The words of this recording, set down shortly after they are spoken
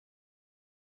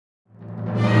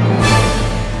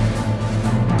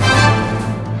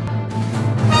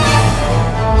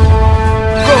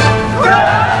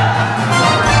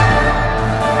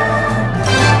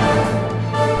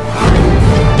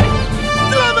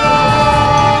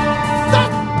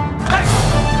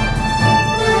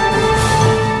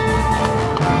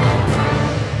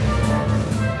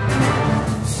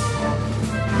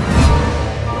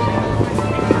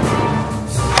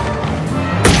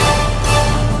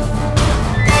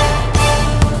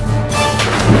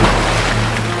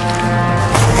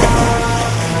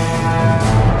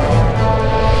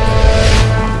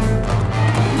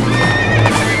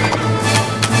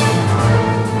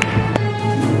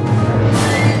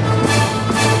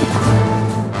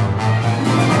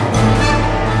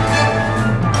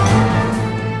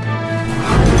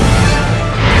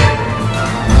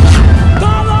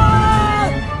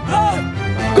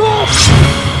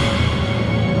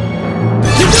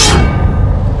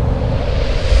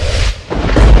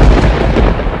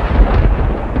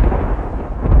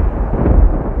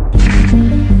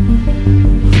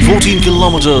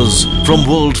kilometers from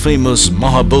world-famous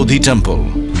Mahabodhi Temple.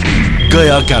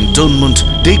 Gaya cantonment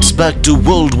dates back to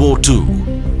World War II.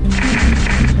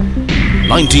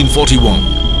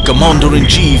 1941,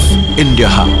 Commander-in-Chief, India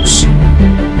House.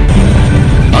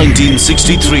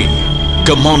 1963,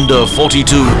 Commander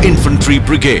 42 Infantry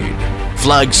Brigade,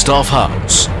 Flagstaff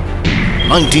House.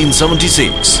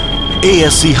 1976,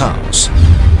 ASC House.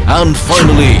 And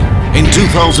finally, in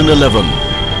 2011,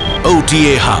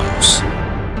 OTA House.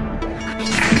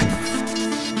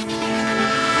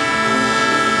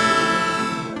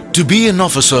 To be an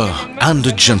officer and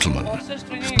a gentleman,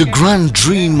 the grand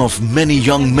dream of many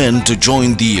young men to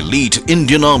join the elite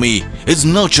Indian Army is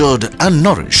nurtured and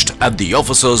nourished at the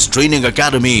Officers Training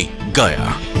Academy,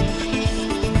 Gaya.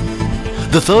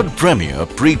 The third premier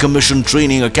pre-commissioned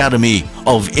training academy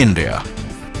of India.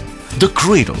 The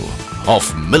cradle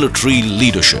of military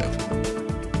leadership.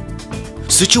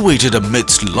 Situated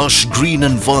amidst lush green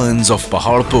environs of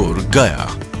Paharpur, Gaya,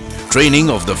 training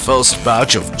of the first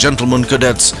batch of Gentlemen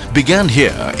Cadets began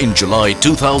here in July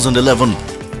 2011.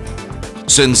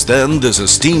 Since then, this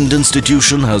esteemed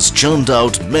institution has churned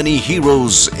out many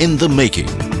heroes in the making.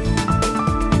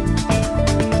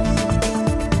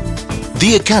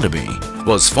 The academy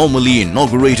was formally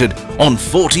inaugurated on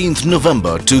 14th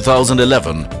November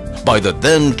 2011 by the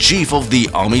then Chief of the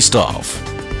Army Staff.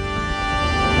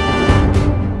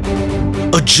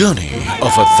 A journey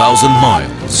of 1,000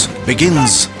 miles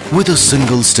begins with a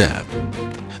single step.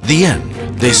 The end,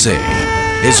 they say,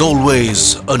 is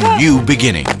always a new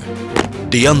beginning.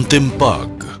 The Antim Pag,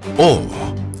 or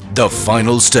the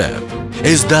final step,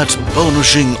 is that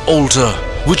burnishing altar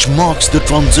which marks the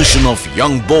transition of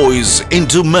young boys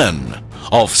into men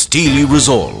of steely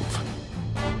resolve,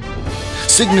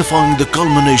 signifying the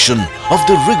culmination of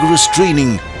the rigorous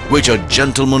training which a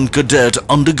gentleman cadet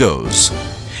undergoes.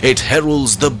 It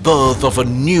heralds the birth of a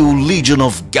new legion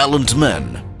of gallant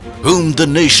men whom the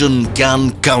nation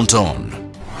can count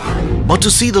on. But to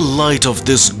see the light of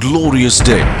this glorious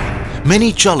day,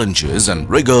 many challenges and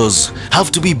rigors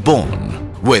have to be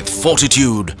borne with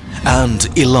fortitude and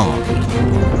elan.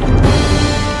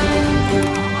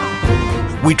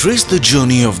 We trace the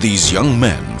journey of these young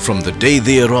men from the day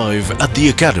they arrive at the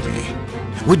academy,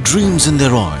 with dreams in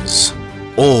their eyes,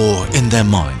 awe in their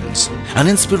minds, and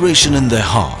inspiration in their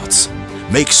hearts,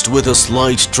 mixed with a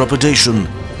slight trepidation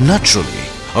naturally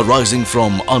arising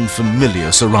from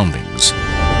unfamiliar surroundings.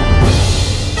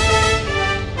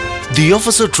 The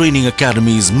Officer Training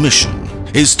Academy's mission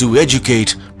is to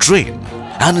educate, train,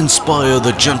 and inspire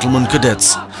the Gentlemen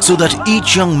Cadets so that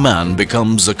each young man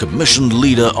becomes a commissioned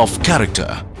leader of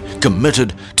character,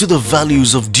 committed to the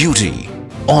values of duty,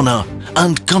 honor,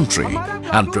 and country,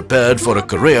 and prepared for a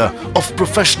career of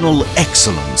professional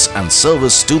excellence and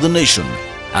service to the nation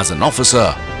as an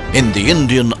officer in the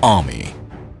Indian Army.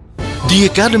 The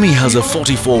Academy has a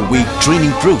 44-week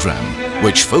training program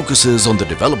which focuses on the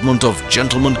development of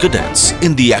Gentlemen Cadets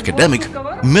in the academic,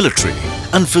 military,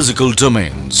 and physical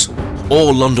domains,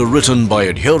 all underwritten by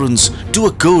adherence to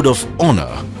a code of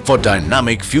honor for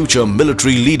dynamic future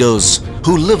military leaders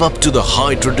who live up to the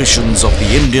high traditions of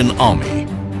the Indian Army.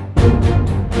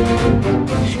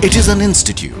 It is an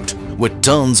institute which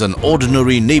turns an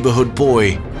ordinary neighborhood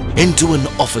boy into an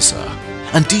officer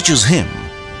and teaches him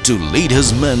to lead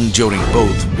his men during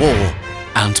both war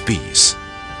and peace.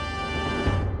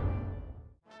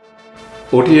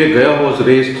 OTA Gaya was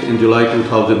raised in July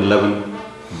 2011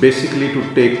 basically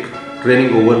to take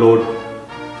training overload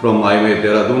from IMA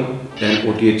Dehradun and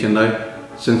OTA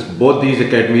Chennai, since both these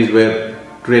academies were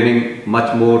training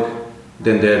much more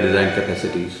than their design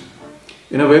capacities.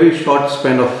 In a very short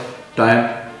span of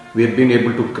time, we have been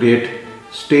able to create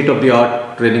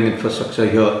state-of-the-art training infrastructure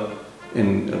here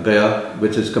in Gaya,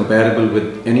 which is comparable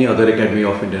with any other academy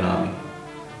of Indian Army.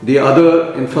 The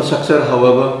other infrastructure,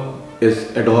 however,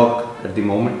 is ad hoc at the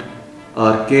moment.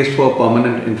 Our case for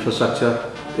permanent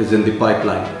infrastructure is in the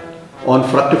pipeline. On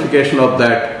fructification of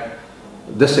that,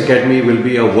 this academy will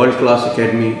be a world-class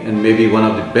academy and maybe one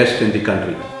of the best in the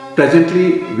country.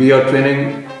 Presently, we are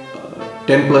training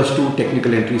 10+2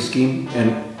 technical entry scheme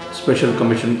and special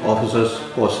commissioned officers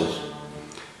courses.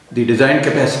 The design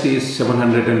capacity is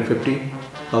 750.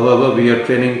 However, we are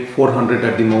training 400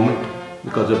 at the moment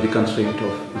because of the constraint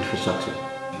of infrastructure.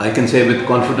 I can say with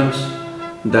confidence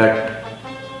that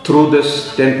through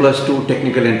this 10+2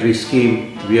 technical entry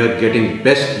scheme, we are getting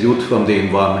best youth from the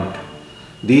environment.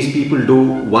 These people do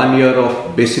 1 year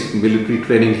of basic military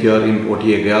training here in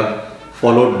OTA Gaya,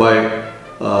 followed by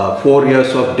 4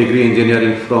 years of degree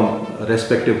engineering from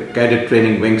respective cadet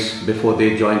training wings before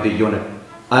they join the unit.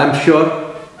 I am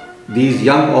sure these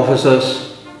young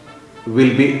officers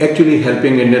will be actually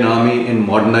helping Indian Army in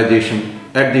modernization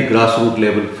at the grassroots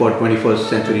level for 21st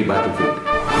century battlefield.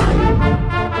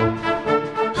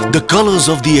 The colors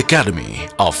of the Academy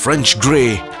are French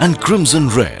grey and crimson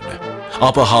red,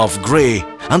 upper half grey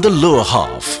and the lower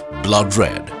half blood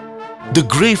red. The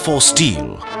grey for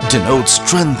steel denotes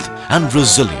strength and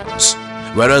resilience,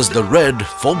 whereas the red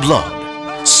for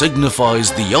blood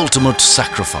signifies the ultimate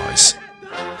sacrifice.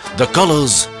 The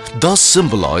colors thus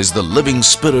symbolize the living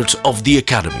spirit of the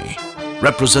Academy,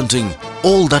 representing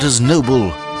all that is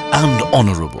noble and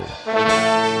honorable.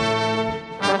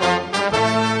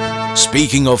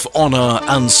 Speaking of honor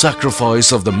and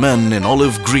sacrifice of the men in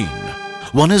olive green,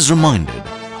 one is reminded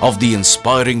of the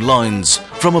inspiring lines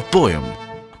from a poem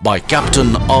by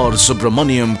Captain R.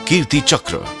 Subramaniam Kirti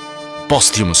Chakra,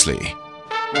 posthumously.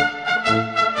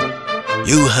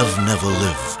 You have never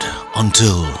lived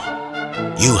until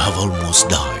you have almost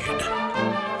died.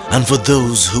 And for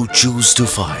those who choose to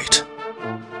fight,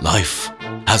 life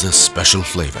has a special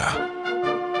flavor.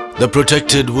 The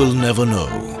protected will never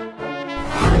know.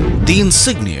 The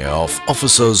insignia of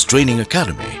Officers Training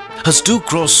Academy has two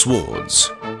cross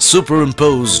swords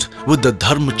superimposed with the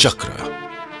Dharmchakra.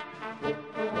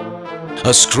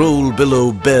 A scroll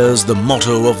below bears the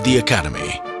motto of the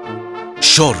Academy,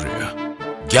 Shaurya,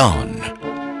 Gyan,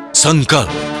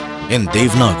 Sankalp in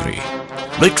Devnagri,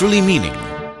 literally meaning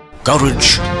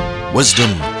courage, wisdom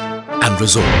and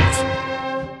resolve.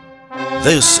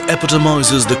 This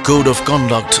epitomizes the code of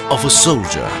conduct of a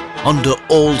soldier under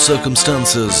all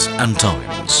circumstances and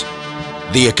times.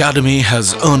 The Academy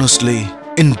has earnestly,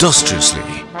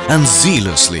 industriously and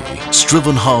zealously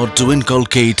striven hard to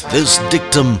inculcate this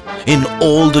dictum in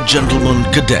all the gentlemen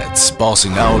cadets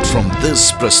passing out from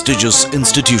this prestigious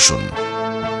institution.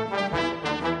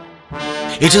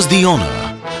 It is the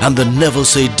honor and the never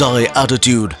say die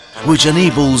attitude which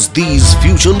enables these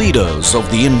future leaders of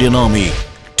the Indian Army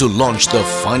to launch the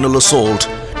final assault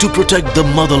to protect the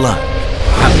motherland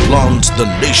and plant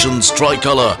the nation's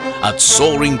tricolor at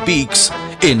soaring peaks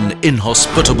in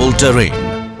inhospitable terrain.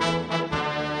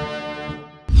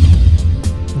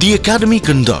 The Academy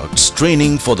conducts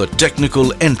training for the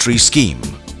Technical Entry Scheme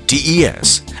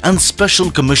 (TES) and Special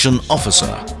Commission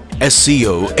Officer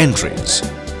 (SCO) entries.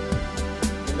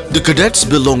 The cadets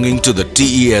belonging to the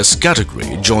TES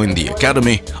category join the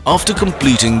Academy after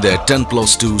completing their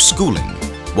 10+2 schooling,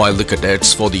 while the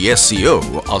cadets for the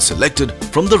SCO are selected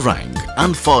from the rank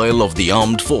and file of the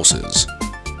armed forces.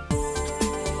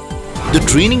 The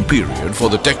training period for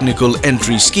the Technical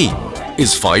Entry Scheme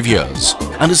is 5 years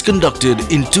and is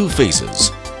conducted in 2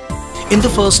 phases. In the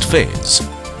first phase,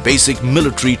 basic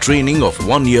military training of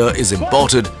 1 year is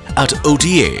imparted at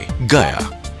OTA Gaya,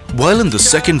 while in the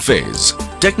second phase,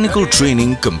 technical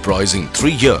training comprising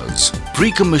 3 years,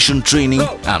 pre-commission training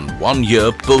and 1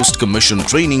 year post-commission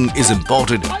training is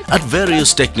imparted at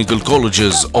various technical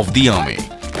colleges of the Army.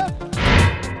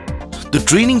 The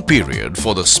training period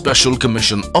for the Special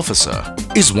Commission Officer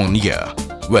is 1 year,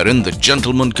 wherein the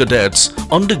Gentlemen Cadets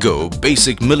undergo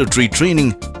basic military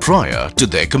training prior to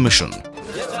their commission.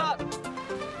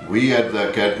 We at the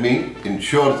Academy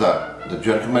ensure that the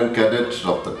Gentlemen Cadets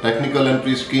of the Technical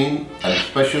Entry Scheme and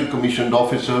Special Commissioned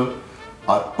Officer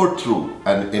are put through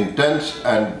an intense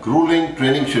and grueling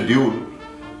training schedule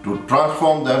to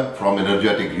transform them from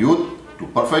energetic youth to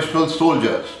professional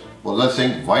soldiers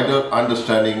possessing wider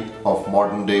understanding of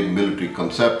modern-day military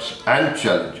concepts and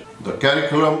challenges. The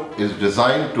curriculum is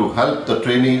designed to help the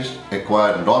trainees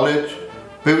acquire knowledge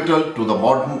pivotal to the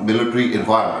modern military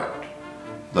environment.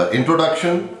 The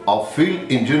introduction of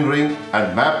field engineering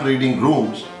and map reading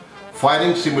rooms,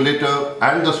 firing simulator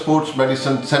and the sports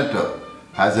medicine center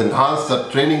has enhanced the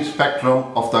training spectrum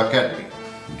of the Academy.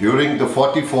 During the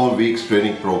 44 weeks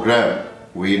training program,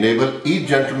 we enable each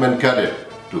gentleman cadet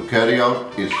to carry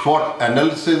out a SWOT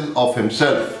analysis of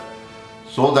himself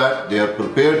so that they are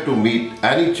prepared to meet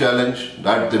any challenge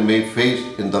that they may face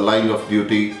in the line of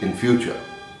duty in future.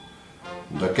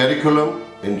 The curriculum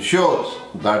ensures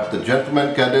that the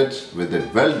gentleman cadets with a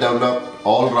well-developed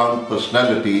all-round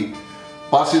personality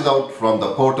passes out from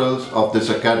the portals of this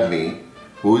academy,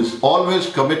 who is always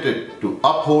committed to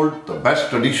uphold the best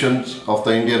traditions of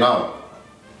the Indian Army.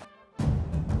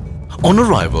 On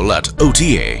arrival at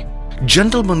OTA,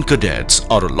 Gentlemen Cadets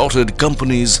are allotted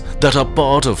companies that are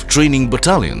part of training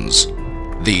battalions.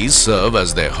 These serve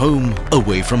as their home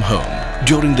away from home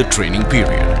during the training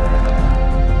period.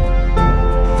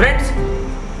 Friends,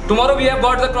 tomorrow we have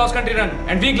got the cross-country run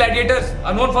and we gladiators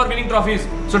are known for winning trophies.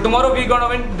 So tomorrow we gonna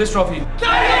win this trophy.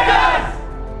 Gladiators!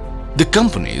 The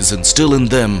companies instill in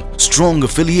them strong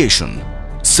affiliation,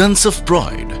 sense of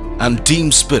pride and team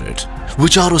spirit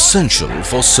which are essential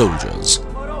for soldiers.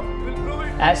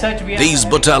 As such, These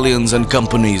battalions and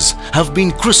companies have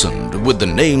been christened with the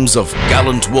names of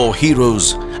gallant war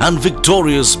heroes and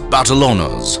victorious battle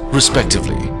honors,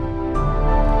 respectively.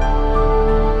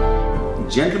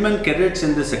 Gentlemen cadets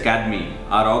in this academy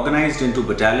are organized into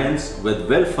battalions with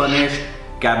well-furnished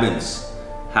cabins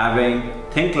having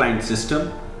think-line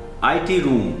system, IT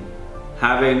room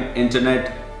having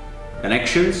internet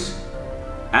connections,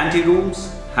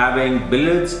 ante-rooms having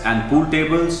billiards and pool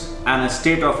tables, and a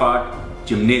state-of-art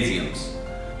gymnasiums.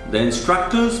 The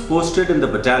instructors posted in the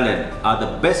battalion are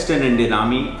the best in Indian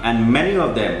Army, and many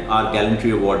of them are Gallantry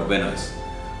Award winners.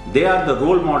 They are the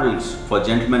role models for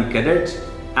gentlemen cadets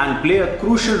and play a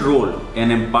crucial role in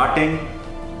imparting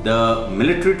the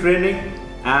military training,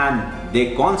 and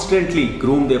they constantly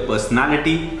groom their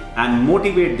personality and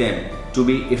motivate them to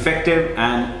be effective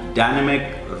and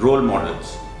dynamic role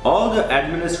models. All the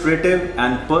administrative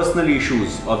and personal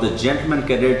issues of the gentlemen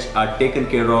cadets are taken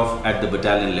care of at the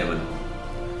battalion level.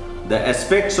 The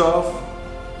aspects of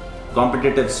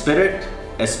competitive spirit,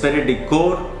 esprit de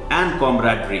corps and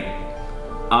camaraderie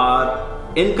are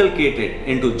inculcated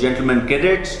into gentlemen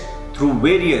cadets through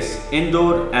various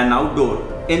indoor and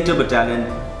outdoor inter-battalion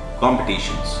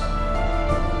competitions.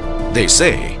 They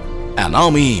say an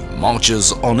army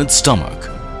marches on its stomach.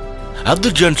 At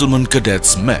the Gentlemen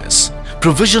Cadets Mess,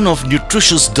 provision of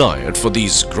nutritious diet for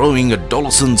these growing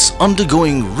adolescents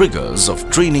undergoing rigors of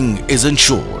training is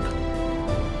ensured.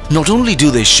 Not only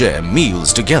do they share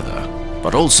meals together,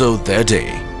 but also their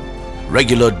day.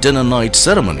 Regular dinner night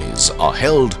ceremonies are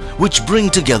held which bring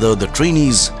together the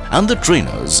trainees and the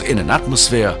trainers in an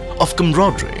atmosphere of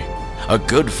camaraderie, a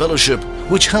good fellowship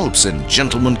which helps in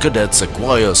gentlemen cadets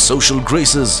acquire social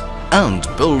graces and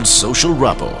build social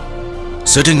rapport.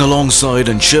 Sitting alongside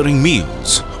and sharing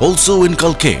meals also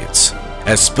inculcates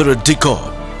esprit de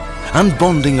corps and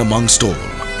bonding amongst all.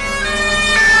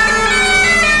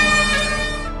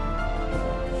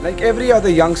 Like every other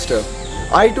youngster,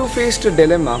 I too faced a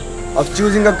dilemma of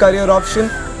choosing a career option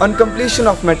on completion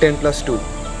of my 10+2.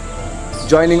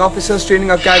 Joining Officers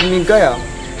Training Academy Gaya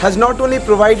has not only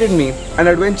provided me an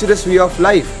adventurous way of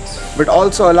life, but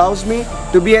also allows me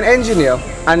to be an engineer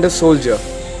and a soldier.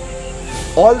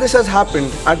 All this has happened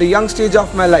at a young stage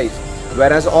of my life,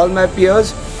 whereas all my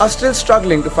peers are still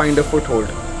struggling to find a foothold.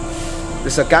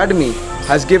 This academy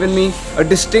has given me a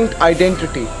distinct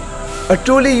identity, a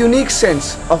truly unique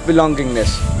sense of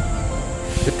belongingness.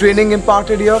 The training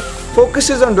imparted here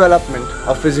focuses on development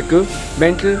of physical,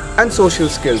 mental and social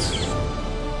skills.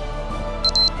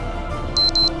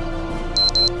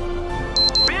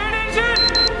 Pay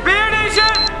attention!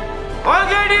 All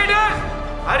gladiators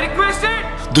are requested.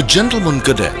 The Gentlemen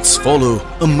Cadets follow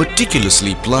a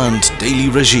meticulously planned daily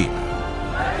regime.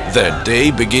 Their day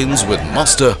begins with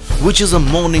muster, which is a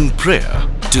morning prayer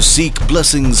to seek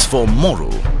blessings for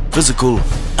moral, physical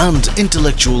and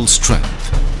intellectual strength.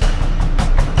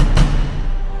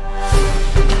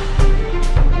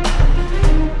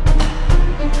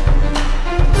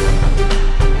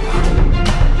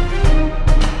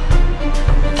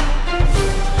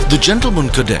 The Gentlemen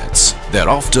Cadets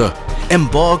thereafter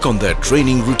embark on their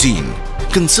training routine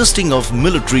consisting of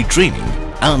military training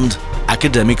and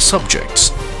academic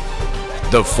subjects.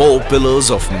 The 4 pillars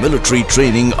of military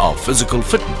training are physical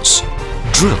fitness,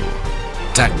 drill,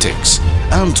 tactics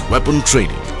and weapon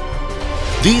training.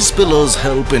 These pillars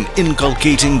help in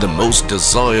inculcating the most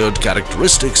desired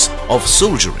characteristics of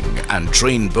soldiering and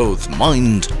train both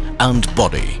mind and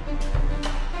body.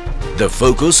 The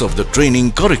focus of the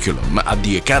training curriculum at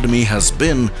the academy has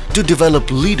been to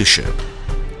develop leadership,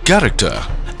 character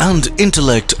and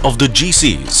intellect of the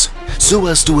GCs so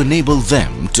as to enable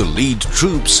them to lead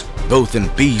troops both in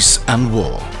peace and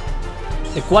war.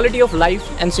 The quality of life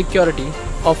and security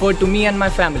offered to me and my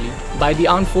family by the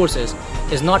armed forces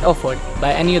is not offered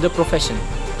by any other profession.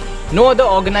 No other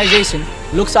organization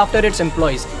looks after its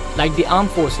employees like the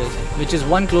armed forces, which is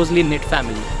one closely knit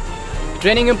family.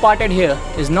 Training imparted here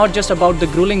is not just about the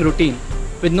grueling routine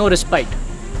with no respite.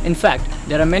 In fact,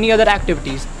 there are many other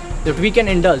activities that we can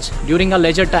indulge during our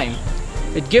leisure time.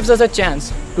 It gives us a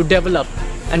chance to develop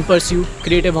and pursue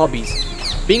creative hobbies.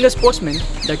 Being a sportsman,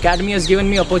 the academy has given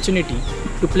me opportunity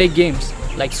to play games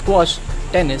like squash,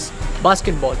 tennis,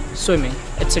 basketball, swimming,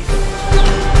 etc.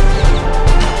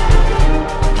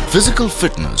 Physical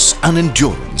fitness and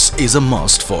endurance is a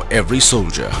must for every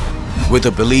soldier. With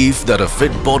a belief that a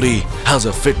fit body has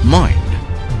a fit mind,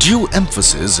 due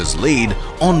emphasis is laid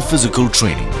on physical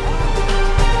training.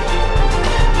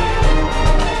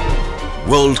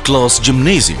 World-class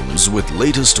gymnasiums with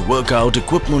latest workout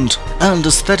equipment and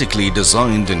aesthetically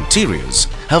designed interiors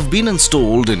have been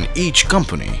installed in each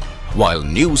company, while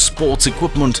new sports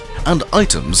equipment and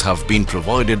items have been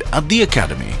provided at the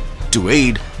academy to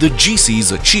aid the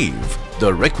GCs achieve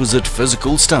the requisite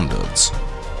physical standards.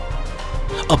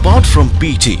 Apart from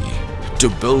PT, to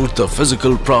build the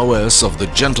physical prowess of the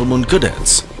Gentlemen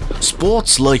Cadets,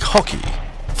 sports like hockey,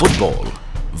 football,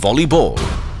 volleyball,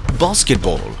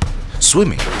 basketball,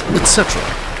 swimming, etc.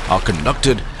 are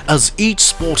conducted, as each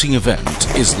sporting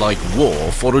event is like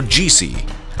war for a GC,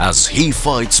 as he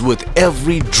fights with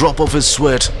every drop of his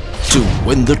sweat to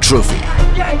win the trophy.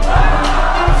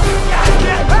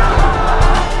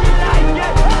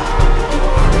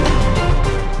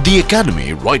 The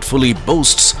Academy rightfully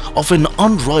boasts of an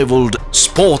unrivaled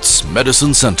sports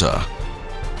medicine center,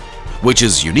 which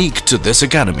is unique to this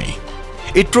academy.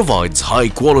 It provides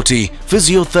high-quality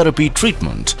physiotherapy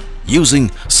treatment using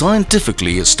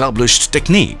scientifically established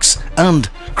techniques and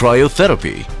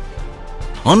cryotherapy.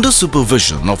 Under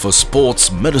supervision of a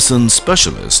sports medicine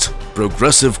specialist,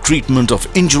 progressive treatment of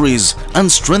injuries and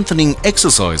strengthening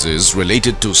exercises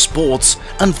related to sports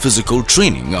and physical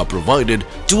training are provided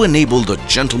to enable the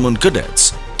Gentlemen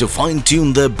Cadets to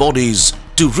fine-tune their bodies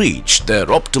to reach their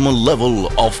optimal level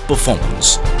of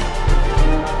performance.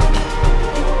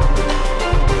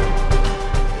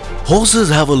 Horses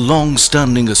have a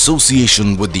long-standing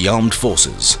association with the armed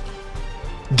forces.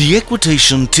 The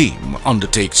equitation team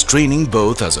undertakes training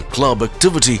both as a club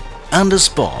activity and as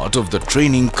part of the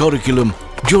training curriculum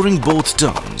during both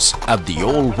terms at the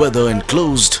all-weather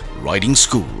enclosed riding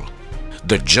school.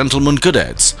 The Gentlemen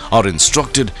Cadets are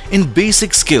instructed in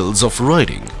basic skills of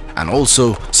riding and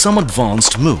also some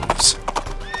advanced moves.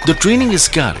 The training is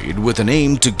carried with an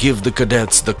aim to give the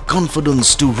cadets the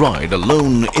confidence to ride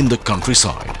alone in the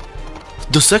countryside.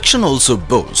 The section also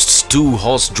boasts 2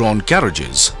 horse-drawn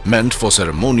carriages meant for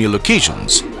ceremonial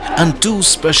occasions and 2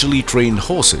 specially trained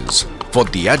horses for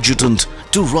the adjutant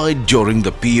to ride during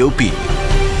the POP.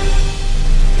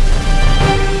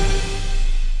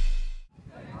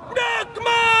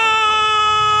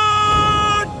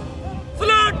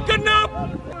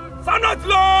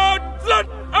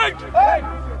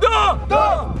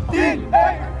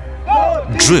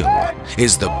 Drill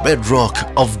is the bedrock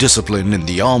of discipline in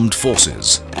the armed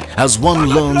forces, as one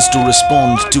learns to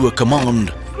respond to a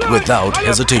command without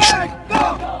hesitation.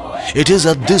 It is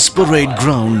at this parade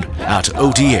ground at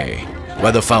OTA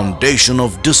where the foundation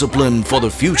of discipline for the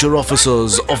future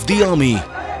officers of the army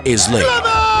is laid.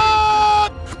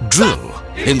 Drill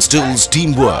instills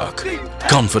teamwork,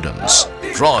 confidence,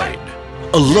 pride,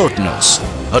 alertness,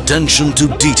 attention to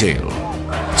detail,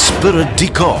 spirit de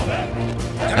corps,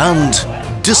 and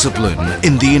discipline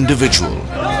in the individual.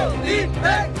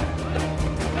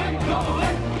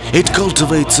 It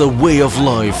cultivates a way of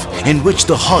life in which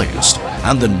the highest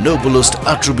and the noblest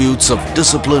attributes of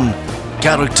discipline,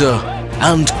 character,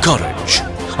 and courage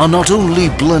are not only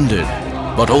blended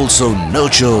but also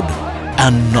nurtured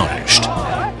and nourished.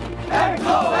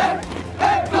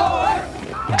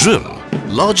 Drill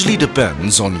largely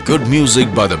depends on good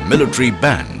music by the military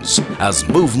bands, as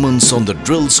movements on the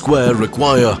drill square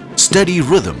require steady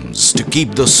rhythms to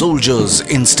keep the soldiers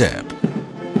in step.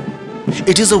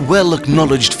 It is a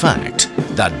well-acknowledged fact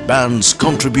that bands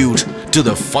contribute to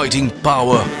the fighting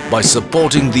power by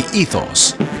supporting the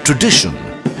ethos, tradition,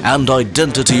 and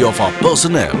identity of our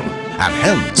personnel, and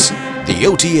hence the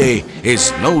OTA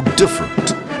is no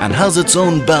different and has its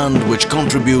own band which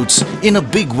contributes in a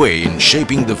big way in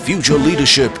shaping the future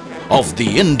leadership of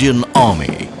the Indian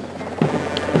Army.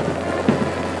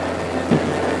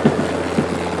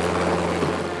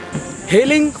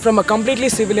 Hailing from a completely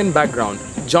civilian background,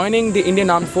 joining the Indian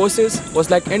Armed Forces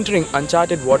was like entering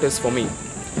uncharted waters for me.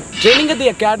 Training at the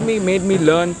academy made me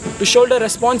learn to shoulder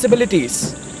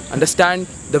responsibilities, understand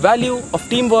the value of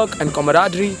teamwork and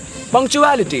camaraderie,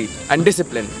 punctuality and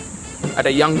discipline. At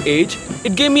a young age,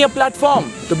 it gave me a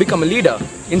platform to become a leader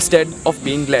instead of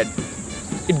being led.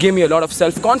 It gave me a lot of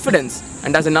self-confidence,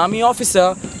 and as an army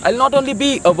officer, I'll not only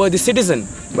be a worthy citizen,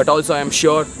 but also I am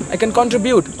sure I can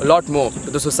contribute a lot more to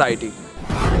the society.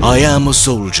 I am a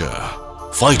soldier.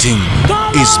 Fighting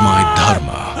is my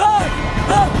dharma.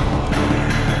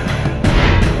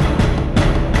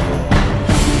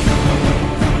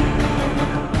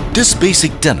 This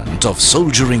basic tenet of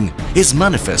soldiering is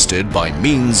manifested by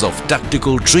means of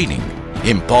tactical training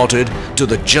imparted to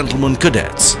the Gentlemen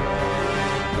Cadets.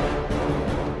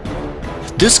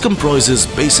 This comprises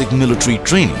basic military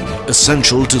training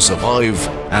essential to survive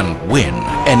and win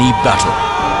any battle.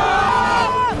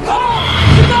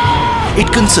 It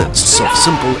It consists of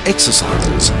simple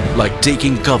exercises like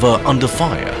taking cover under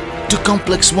fire to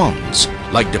complex ones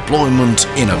like deployment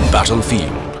in a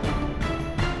battlefield.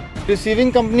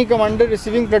 Receiving company commander,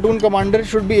 receiving platoon commander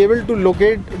should be able to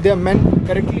locate their men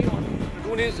correctly.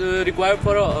 Platoon is required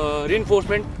for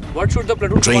reinforcement. What should the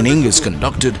platoon Training is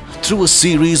conducted through a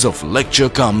series of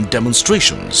lecture-cum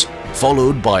demonstrations,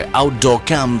 followed by outdoor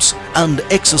camps and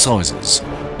exercises.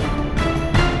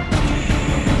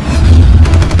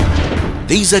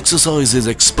 These exercises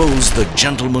expose the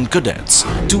gentlemen cadets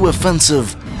to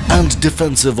offensive and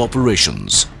defensive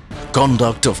operations,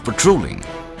 conduct of patrolling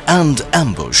and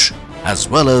ambush, as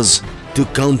well as to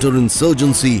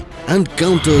counter-insurgency and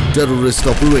counter-terrorist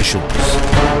operations.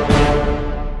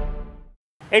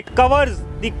 It covers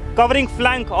the covering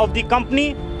flank of the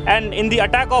company, and in the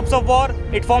attack ops of war,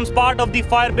 it forms part of the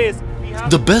fire base.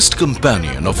 The best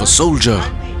companion of a soldier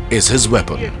is his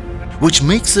weapon, which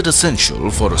makes it essential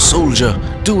for a soldier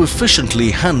to efficiently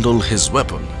handle his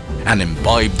weapon and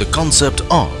imbibe the concept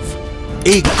of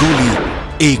Ek Goli,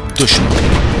 Ek Dushman.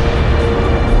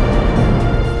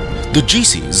 The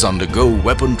GCs undergo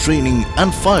weapon training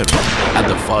and firing at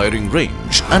the firing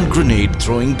range and grenade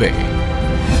throwing bay.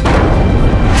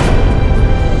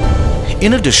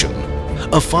 In addition,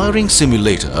 a firing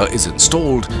simulator is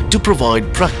installed to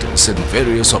provide practice in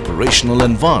various operational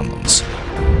environments.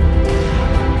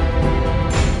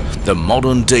 The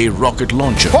modern-day rocket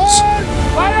launchers,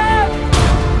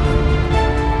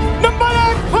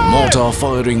 mortar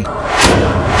firing,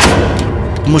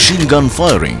 machine gun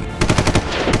firing,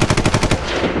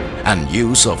 and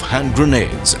use of hand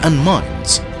grenades and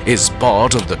mines is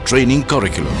part of the training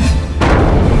curriculum.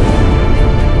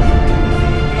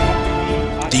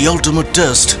 The ultimate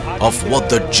test of what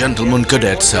the gentlemen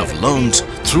cadets have learned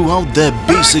throughout their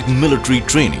basic military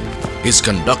training is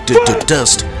conducted to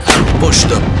test and push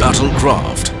the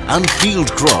battlecraft and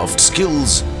fieldcraft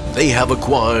skills they have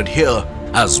acquired here,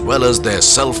 as well as their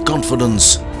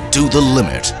self-confidence, to the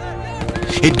limit.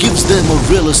 It gives them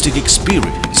a realistic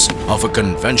experience of a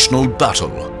conventional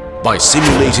battle by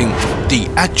simulating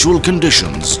the actual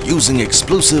conditions using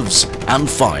explosives and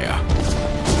fire.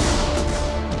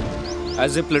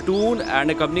 As a platoon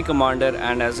and a company commander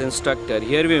and as instructor,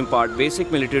 here we impart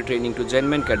basic military training to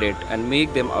gentlemen cadet and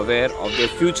make them aware of their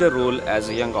future role as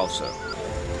a young officer.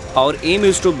 Our aim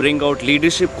is to bring out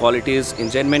leadership qualities in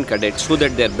gentlemen cadets so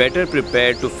that they are better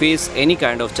prepared to face any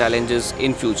kind of challenges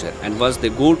in future, and once they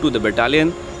go to the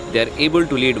battalion, they are able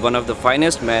to lead one of the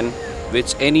finest men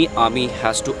which any army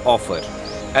has to offer.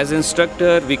 As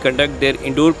instructor, we conduct their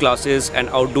indoor classes and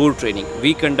outdoor training.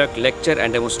 We conduct lecture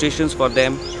and demonstrations for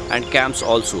them and camps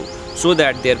also, so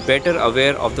that they are better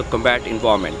aware of the combat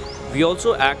environment. We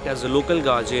also act as a local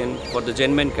guardian for the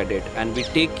gentlemen cadet, and we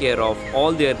take care of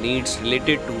all their needs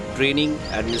related to training,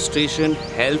 administration,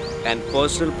 health and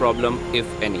personal problem if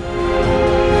any.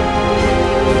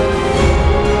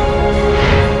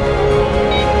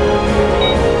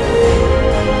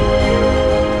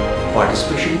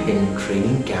 Participation in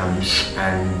training camps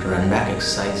and run-back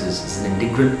exercises is an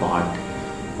integral part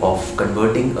of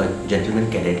converting a gentleman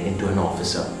cadet into an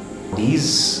officer.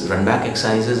 These run-back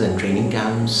exercises and training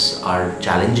camps are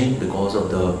challenging because of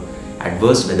the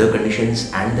adverse weather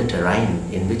conditions and the terrain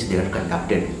in which they are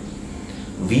conducted.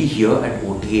 We here at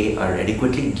OTA are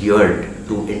adequately geared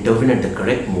to intervene at the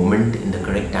correct moment in the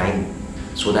correct time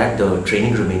so that the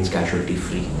training remains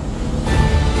casualty-free.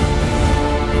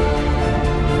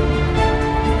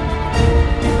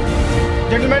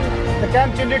 Gentlemen, the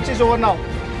camp change is over now.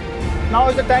 Now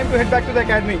is the time to head back to the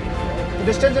academy. The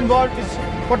distance involved is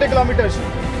 40 kilometers.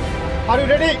 Are you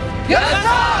ready? Yes,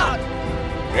 sir!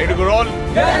 Ready to go roll?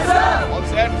 Yes, sir! All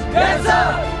set? Yes,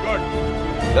 sir! Good.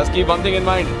 Just keep one thing in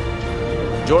mind.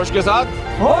 जोश के साथ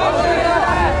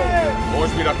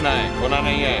होश भी रखना है, खोना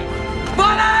नहीं है.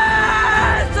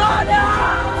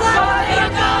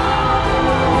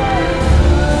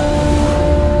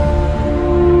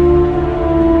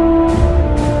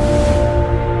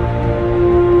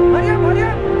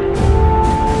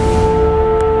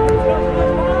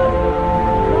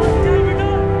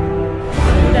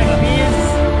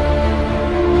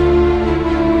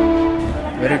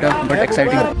 Very tough but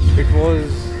exciting. It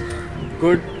was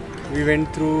good. We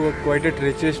went through quite a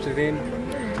treacherous terrain,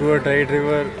 through a tight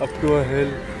river, up to a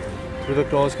hill, through the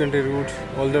cross-country routes,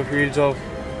 all the fields of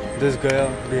this Gaya,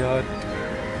 Bihar.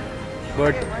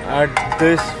 But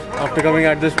after coming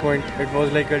at this point, it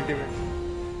was like ultimate.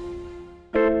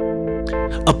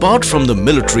 Apart from the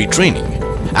military training,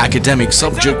 academic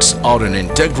subjects are an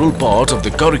integral part of the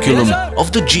curriculum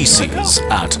of the GCs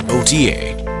at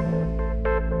OTA.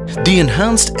 The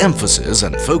enhanced emphasis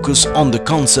and focus on the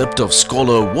concept of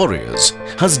scholar warriors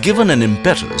has given an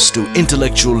impetus to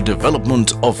intellectual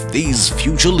development of these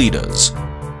future leaders.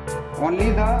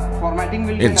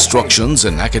 Instructions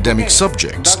in academic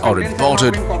subjects are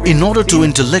imparted in order to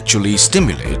intellectually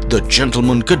stimulate the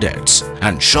gentlemen cadets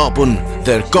and sharpen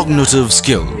their cognitive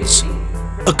skills.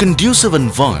 A conducive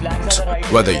environment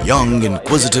where the young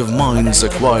inquisitive minds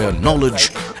acquire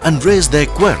knowledge and raise their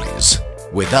queries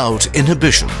without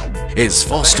inhibition is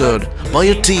fostered by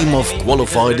a team of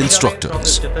qualified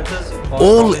instructors.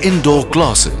 All indoor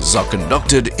classes are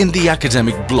conducted in the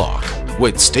academic block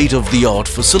with state-of-the-art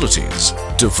facilities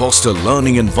to foster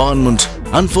learning environment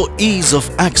and for ease of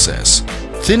access.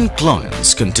 Thin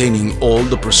clients containing all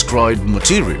the prescribed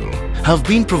material have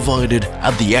been provided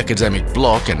at the academic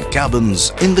block and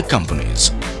cabins in the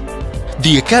companies.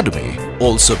 The academy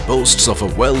also boasts of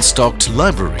a well-stocked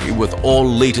library with all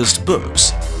latest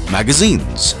books,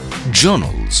 magazines,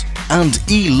 journals and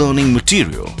e-learning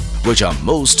material which are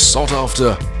most sought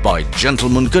after by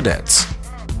gentlemen cadets.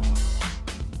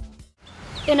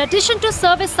 In addition to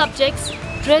service subjects,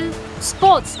 drill,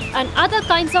 sports and other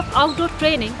kinds of outdoor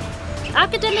training,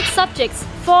 academic subjects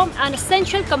form an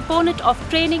essential component of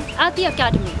training at the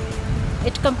academy.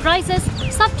 It comprises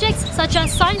subjects such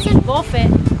as science and warfare,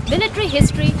 military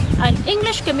history and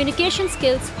English communication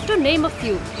skills, to name a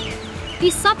few.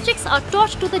 These subjects are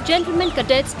taught to the gentlemen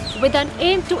cadets with an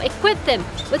aim to equip them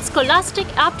with scholastic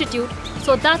aptitude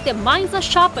so that their minds are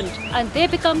sharpened and they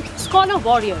become scholar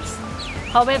warriors.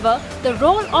 However, the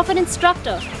role of an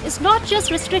instructor is not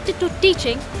just restricted to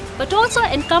teaching, but also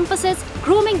encompasses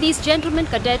grooming these gentlemen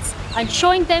cadets and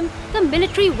showing them the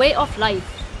military way of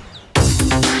life.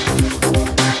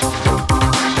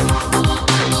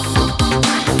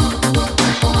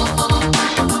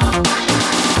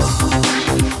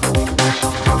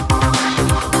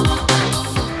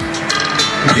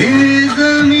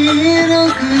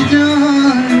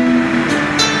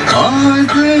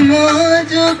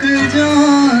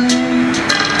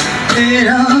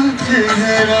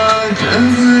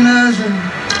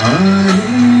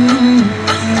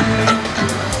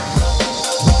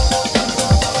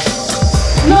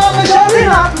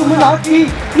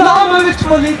 नाम विच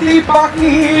पलिती पाकी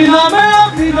नाम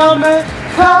अभी नाम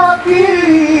खाकी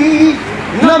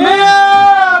नाम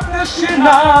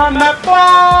कृष्णा मैं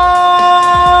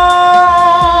पाऊं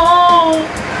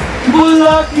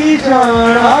बुला की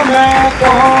जाना मैं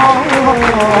कौन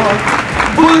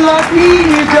बुला की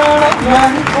जाना मैं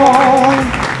कौन.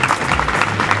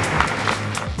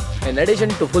 In addition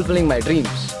to fulfilling my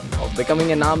dreams of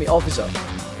becoming an army officer,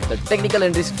 the technical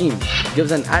entry scheme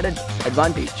gives an added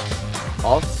advantage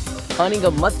of earning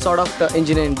a much sought after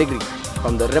engineering degree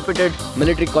from the reputed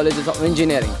military colleges of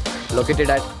engineering located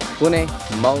at Pune,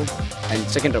 Mau and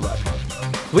Secunderabad.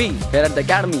 We here at the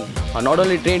academy are not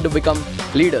only trained to become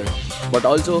leaders but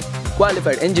also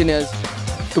qualified engineers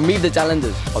to meet the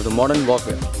challenges of the modern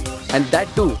warfare, and that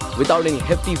too without any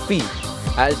hefty fee,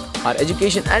 as our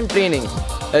education and training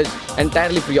is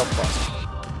entirely free of cost.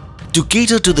 To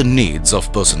cater to the needs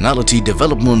of personality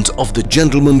development of the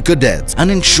gentlemen cadets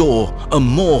and ensure a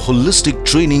more holistic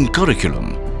training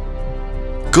curriculum,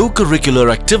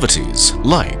 co-curricular activities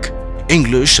like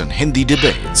English and Hindi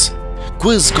debates,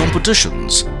 quiz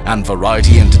competitions and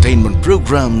variety entertainment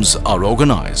programs are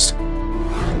organized.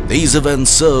 These events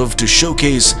serve to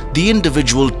showcase the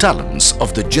individual talents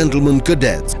of the gentlemen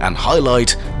cadets and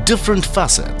highlight different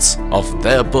facets of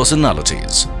their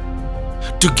personalities.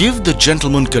 To give the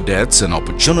gentlemen cadets an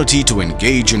opportunity to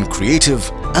engage in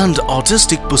creative and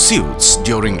artistic pursuits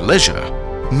during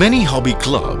leisure, many hobby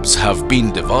clubs have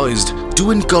been devised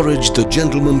to encourage the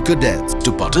gentlemen cadets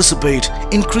to participate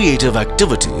in creative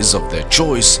activities of their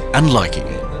choice and liking.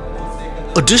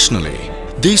 Additionally,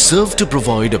 they serve to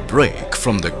provide a break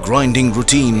from the grinding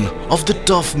routine of the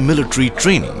tough military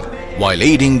training while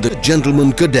aiding the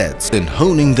gentlemen cadets in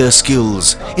honing their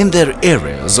skills in their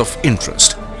areas of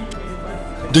interest.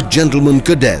 The gentlemen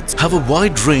cadets have a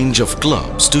wide range of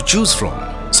clubs to choose from,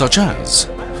 such as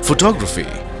photography,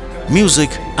 music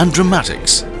and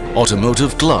dramatics,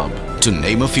 automotive club, to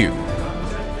name a few.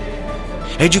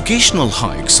 Educational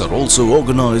hikes are also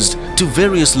organized to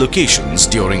various locations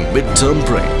during mid-term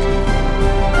break.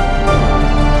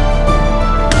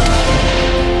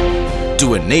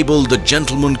 To enable the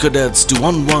gentlemen cadets to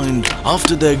unwind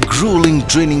after their grueling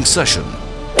training session,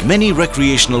 many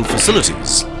recreational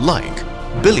facilities like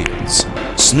billiards,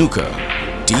 snooker,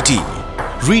 TT,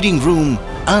 reading room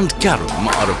and carom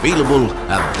are available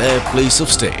at their place of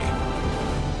stay.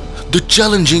 The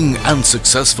challenging and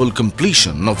successful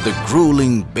completion of the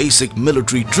grueling basic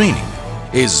military training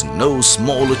is no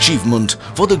small achievement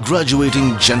for the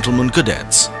graduating gentlemen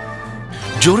cadets.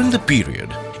 During the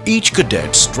period, each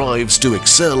cadet strives to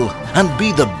excel and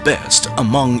be the best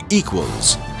among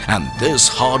equals, and this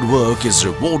hard work is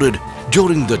rewarded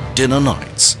during the dinner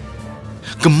nights.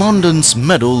 Commandants'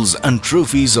 medals and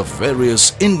trophies of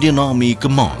various Indian Army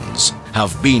commands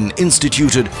have been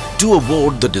instituted to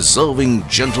award the deserving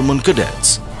gentlemen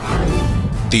cadets.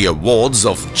 The awards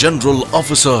of General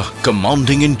Officer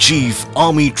Commanding-in-Chief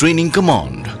Army Training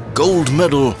Command, Gold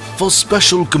Medal for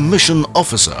Special Commission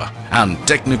Officer and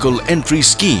Technical Entry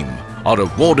Scheme are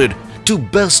awarded to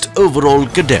Best Overall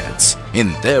Cadets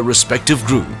in their respective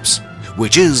groups,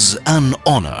 which is an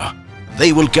honor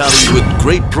they will carry with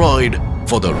great pride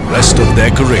for the rest of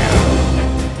their career.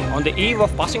 On the eve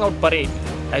of passing out parade,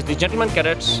 as the gentlemen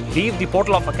cadets leave the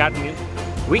portal of academy,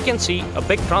 we can see a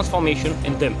big transformation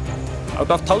in them. Out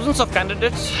of thousands of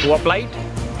candidates who applied,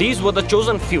 these were the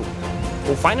chosen few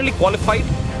who finally qualified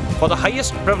for the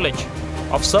highest privilege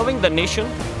of serving the nation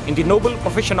in the noble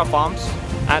profession of arms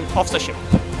and officership.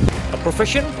 A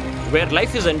profession where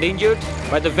life is endangered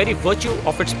by the very virtue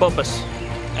of its purpose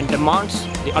and demands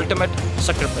the ultimate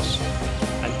sacrifice.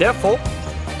 And therefore,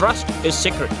 trust is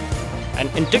sacred and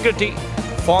integrity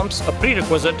forms a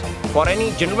prerequisite for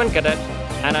any gentleman cadet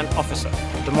and an officer.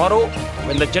 Tomorrow,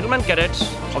 when the gentlemen cadets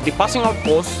of the passing out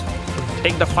course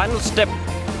take the final step,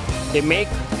 they make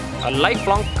a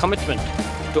lifelong commitment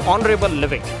to honorable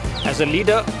living as a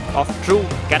leader of true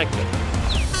character.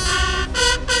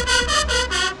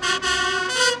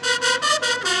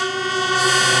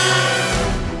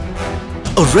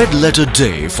 A red letter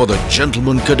day for the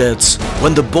gentlemen cadets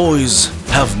when the boys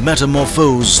have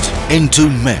metamorphosed into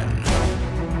men.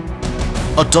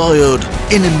 Attired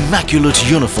in immaculate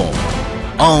uniform,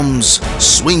 arms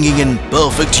swinging in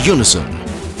perfect unison,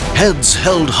 heads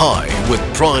held high with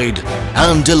pride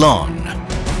and elan,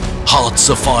 hearts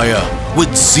afire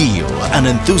with zeal and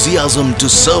enthusiasm to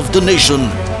serve the nation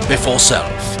before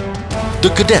self.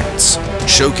 The cadets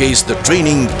showcase the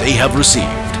training they have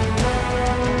received.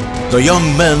 The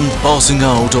young men passing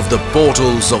out of the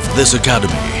portals of this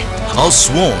academy are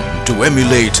sworn to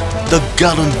emulate the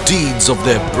gallant deeds of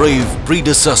their brave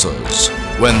predecessors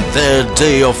when their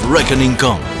day of reckoning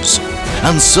comes,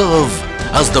 and serve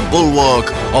as the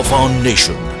bulwark of our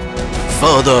nation,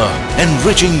 further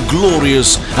enriching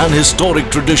glorious and historic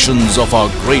traditions of our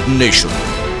great nation.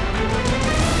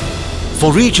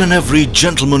 For each and every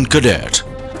gentleman cadet,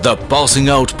 the passing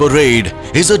out parade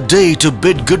is a day to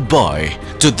bid goodbye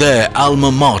to their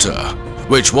alma mater,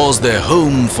 which was their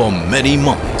home for many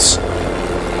months.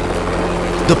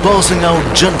 The passing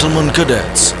out gentlemen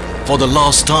cadets, for the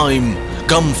last time,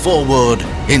 come forward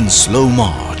in slow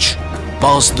march,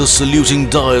 past the saluting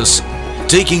dais,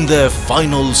 taking their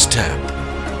final step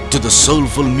to the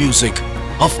soulful music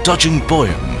of touching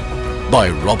poem by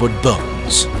Robert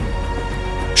Burns.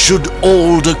 Should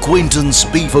old acquaintance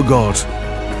be forgot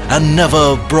and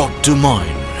never brought to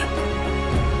mind?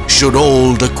 Should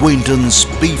old acquaintance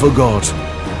be forgot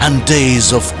and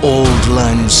days of auld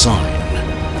lang syne?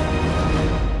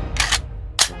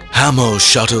 Hammer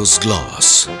shatters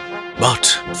glass, but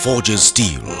forges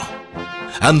steel,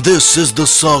 and this is the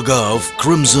saga of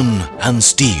crimson and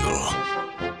steel.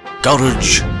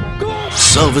 Courage,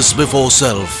 service before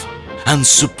self, and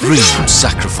supreme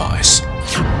sacrifice.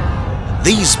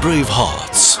 These brave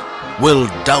hearts will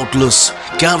doubtless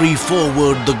carry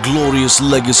forward the glorious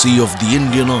legacy of the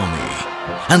Indian Army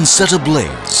and set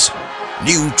ablaze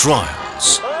new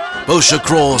trials, push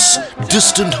across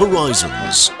distant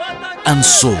horizons, and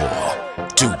soar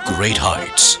to great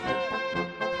heights.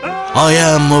 I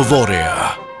am a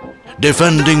warrior.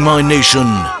 Defending my nation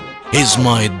is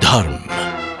my dharma.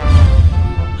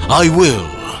 I will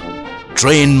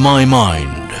train my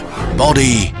mind,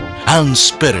 body, and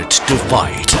spirit to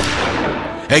fight.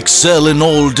 Excel in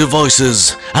all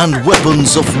devices and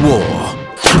weapons of war,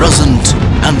 present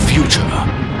and future.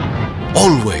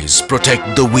 Always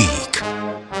protect the weak.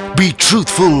 Be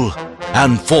truthful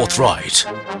and forthright.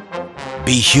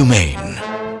 Be humane,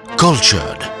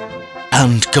 cultured,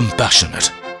 and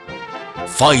compassionate.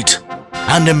 Fight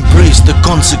and embrace the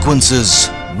consequences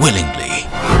willingly.